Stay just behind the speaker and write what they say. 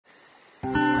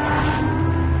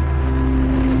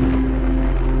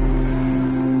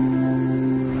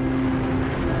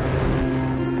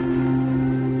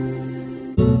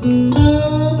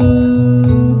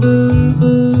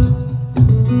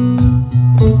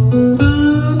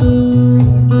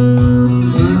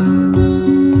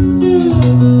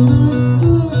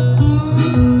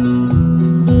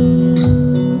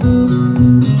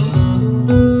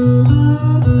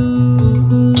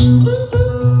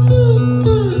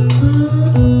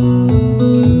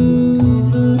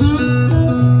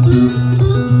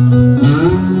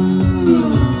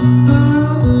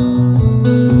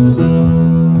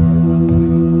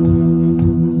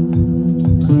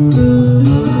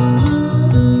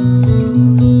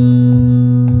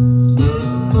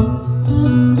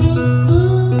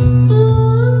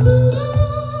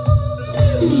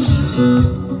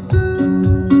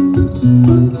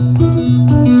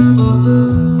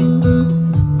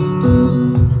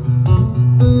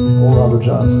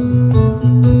Robert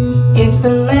Johnson. It's the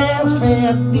last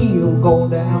fair deal going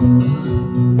down.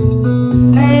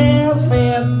 Last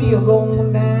fair deal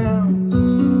going down.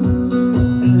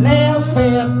 The last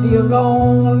fair deal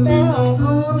going down.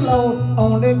 Good Lord,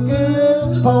 on the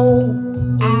good pole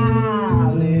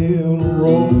Island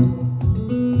Road.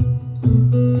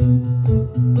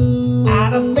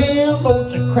 Out of bell,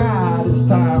 don't you cry this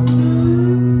time.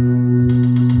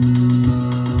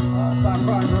 Stop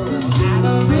crying, girl. Out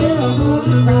of bell, don't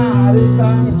you cry this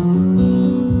time.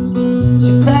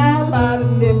 She cried by the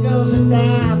nickel, she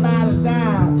died by the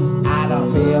dime. Out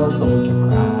of bell, don't you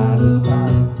cry this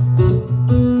time.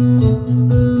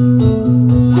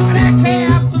 Oh, that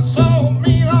captain so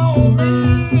mean on me.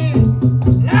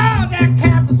 No, that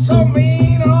captain so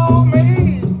mean on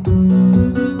me.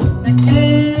 That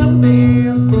captain on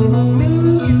me,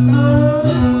 Lord,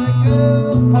 on that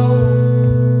good pole.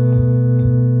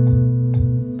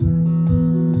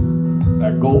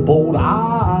 That go boat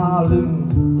island.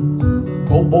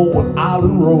 Boat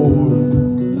Island Road.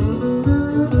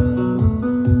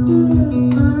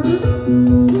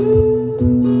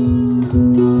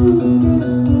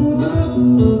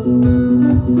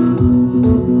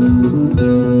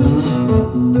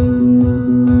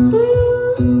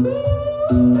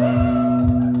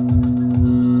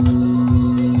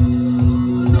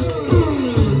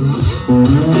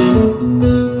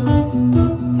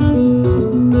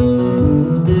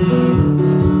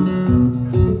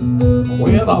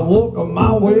 Well, I walk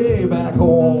my way back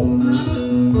home.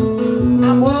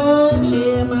 I'm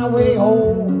walking my way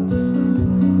home.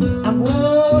 I'm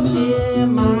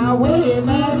walking my way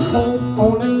back home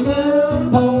on the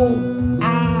good pole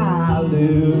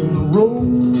Island Road.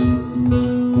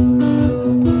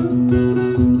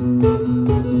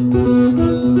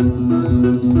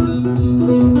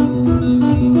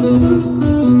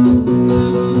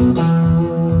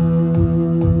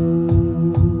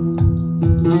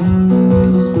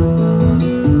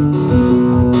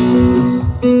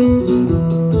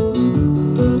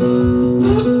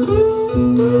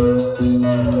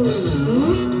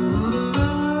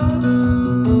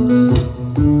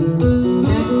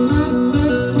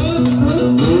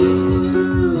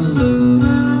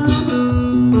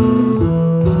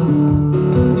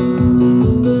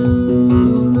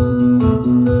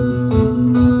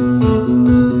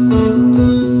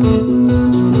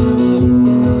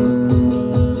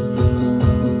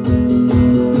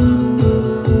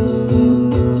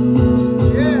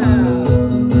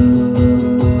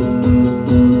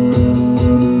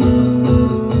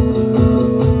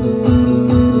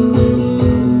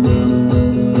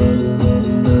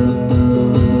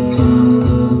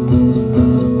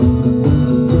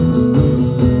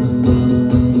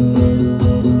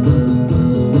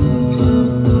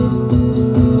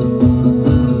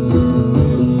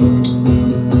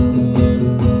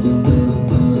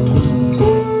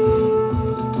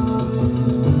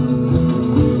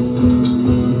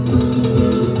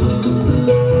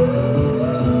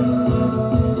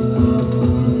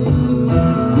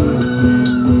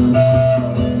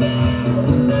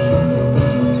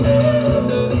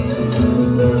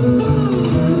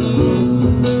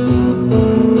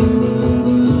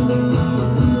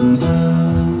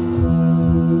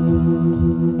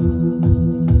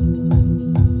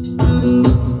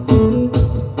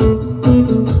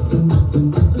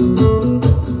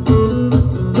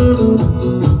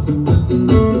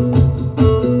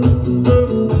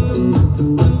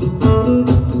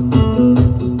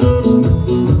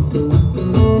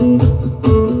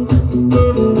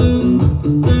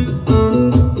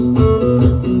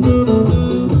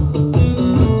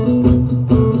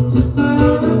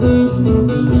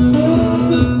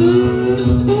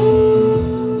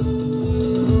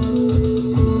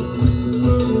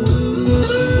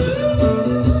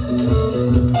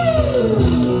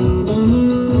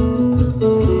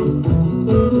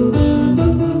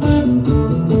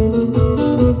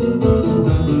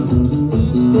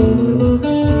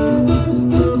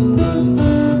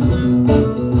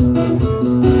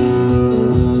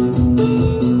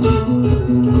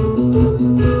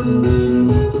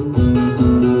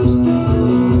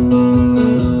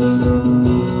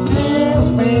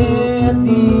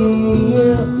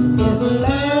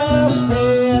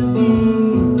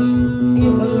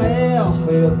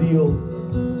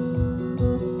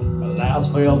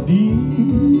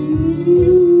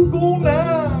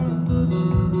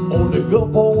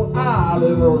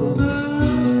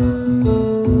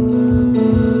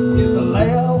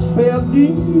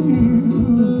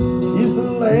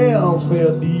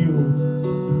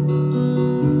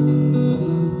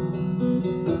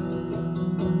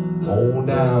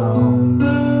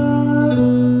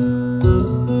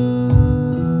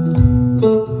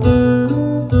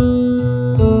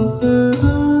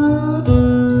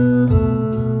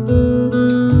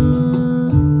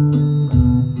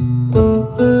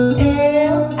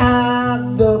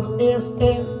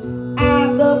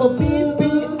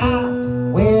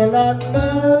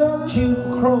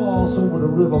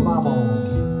 river mama,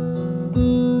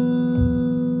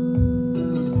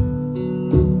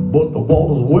 but the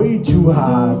water's way too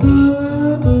high.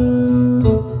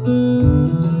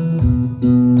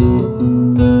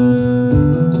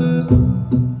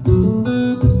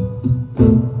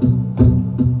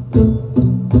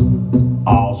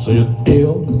 I said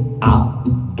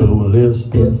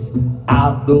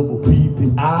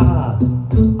L-I-double-S-S-I-double-P-P-I.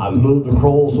 I love to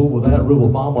cross over that river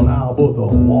mama now, but the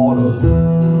water,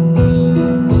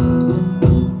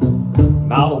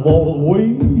 now the water's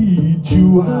way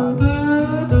too high.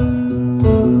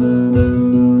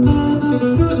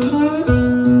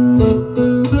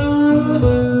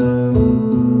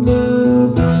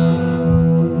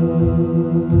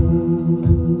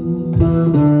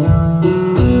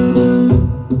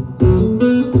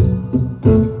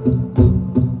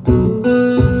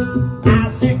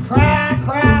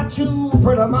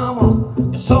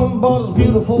 Somebody's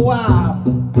beautiful wife.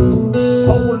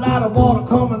 Whole lot of water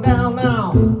coming down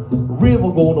now.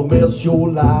 River gonna mess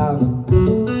your life.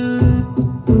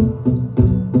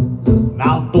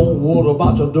 Now don't worry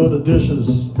about your dirty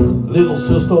dishes. Little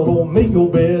sister, don't make your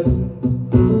bed.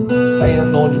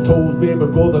 Stand on your toes, baby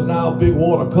brother. Now big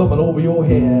water coming over your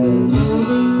head.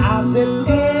 I said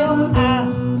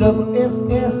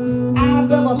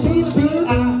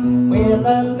L-I-double-S-S-I-double-P-P-I. Well,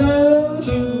 I love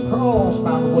to cross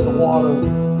mountain with the water.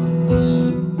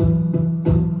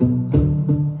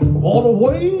 Water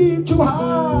way too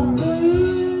high.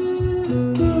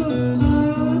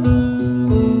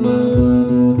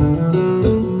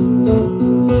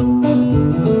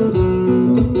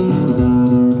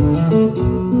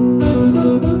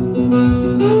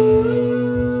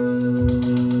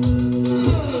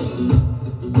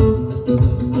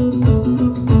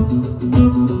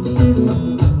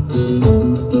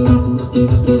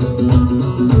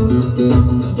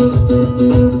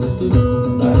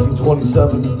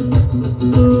 27,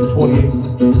 actually 28.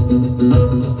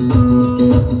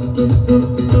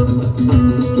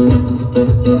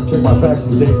 Check my facts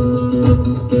these days.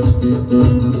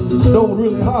 It snowed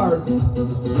really hard,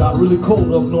 got really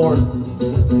cold up north.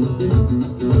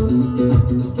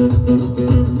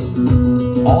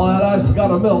 All that ice has got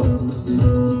to melt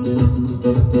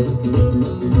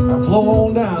and flow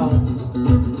on down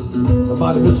the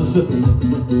mighty Mississippi,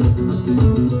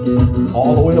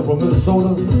 all the way up from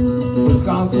Minnesota,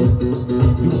 Wisconsin,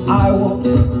 through Iowa,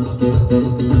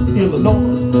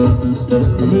 Illinois,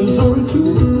 and Missouri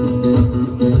too.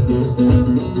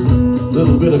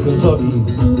 Little bit of Kentucky,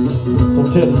 some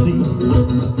Tennessee,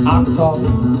 Arkansas.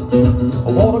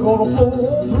 The water gonna flow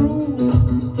on through,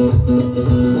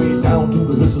 way down to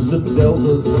the Mississippi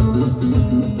Delta,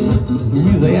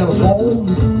 Louisiana Swan,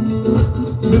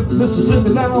 Mississippi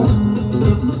now,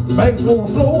 banks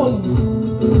overflowing.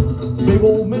 Big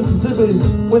old Mississippi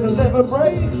when the levee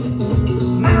breaks.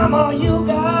 Mama, you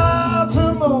got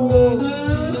to move.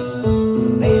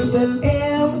 They said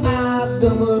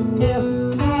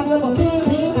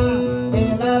M-I-double-S-I-double-P-P-I,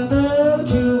 and I love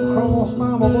to cross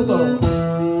mama with the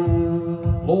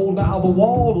low. Now the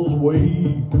water's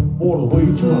way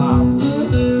too high.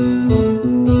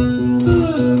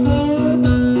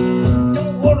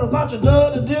 Don't worry about your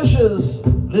dirty dishes.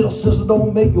 Little sister,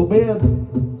 don't make your bed.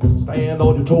 Stand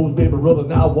on your toes, baby brother.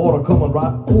 Now water coming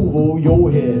right over your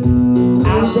head.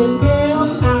 I said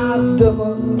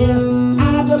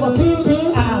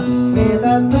M-I-double-S-I-double-P-P-I, and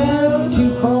I love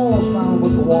to cross now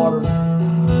with the water.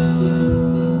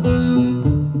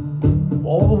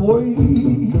 All the way.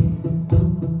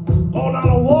 Oh, now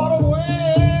the water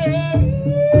way.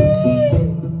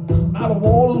 Now the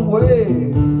water's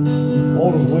way.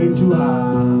 Water's way too high.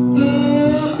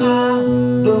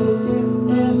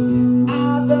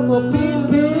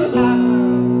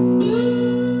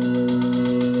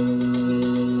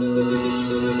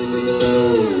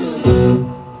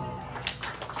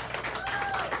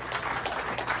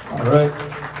 All right.